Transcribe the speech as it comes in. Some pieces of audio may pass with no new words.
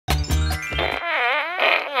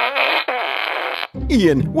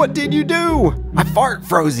Ian, what did you do? I fart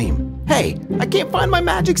froze him. Hey, I can't find my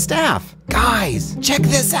magic staff. Guys, check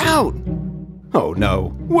this out. Oh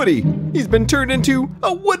no, Woody, he's been turned into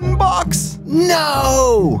a wooden box.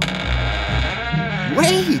 No!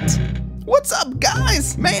 Wait! What's up,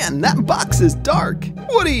 guys? Man, that box is dark.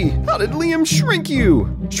 Woody, how did Liam shrink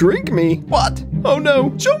you? Shrink me? What? Oh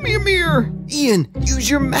no, show me a mirror. Ian, use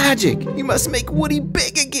your magic. You must make Woody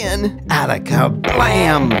big again.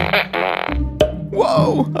 Alaka-blam!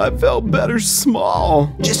 Whoa, I felt better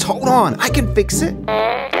small. Just hold on, I can fix it.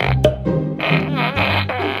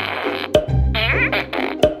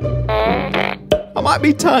 I might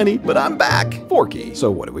be tiny, but I'm back. Forky,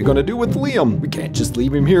 so what are we gonna do with Liam? We can't just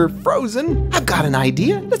leave him here frozen. I've got an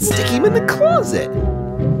idea. Let's stick him in the closet.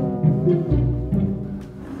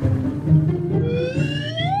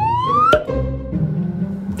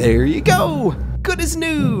 There you go. Good as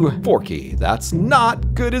new. Forky, that's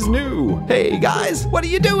not good as new. Hey guys, what are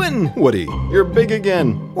you doing? Woody, you're big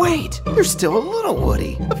again. Wait, you're still a little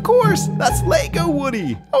Woody. Of course, that's Lego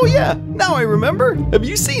Woody. Oh yeah, now I remember. Have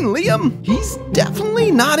you seen Liam? He's definitely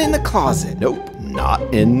not in the closet. Nope, not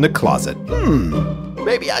in the closet.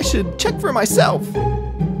 Maybe I should check for myself.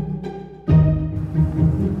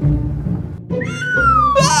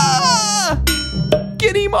 Ah!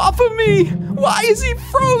 Get him off of me! Why is he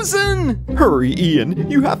frozen? Hurry,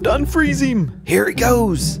 Ian, you have to unfreeze him. Here he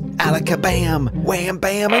goes. Alaka-bam, wham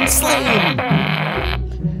bam and slam.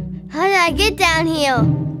 How did I get down here?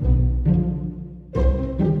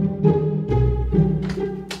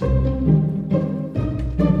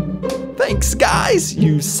 Thanks, guys.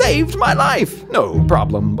 You saved my life. No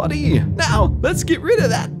problem, buddy. Now, let's get rid of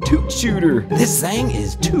that toot shooter. This thing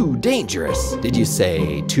is too dangerous. Did you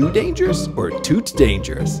say too dangerous or toot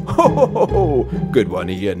dangerous? Ho, ho, ho, ho. Good one,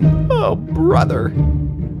 Ian. Oh, brother.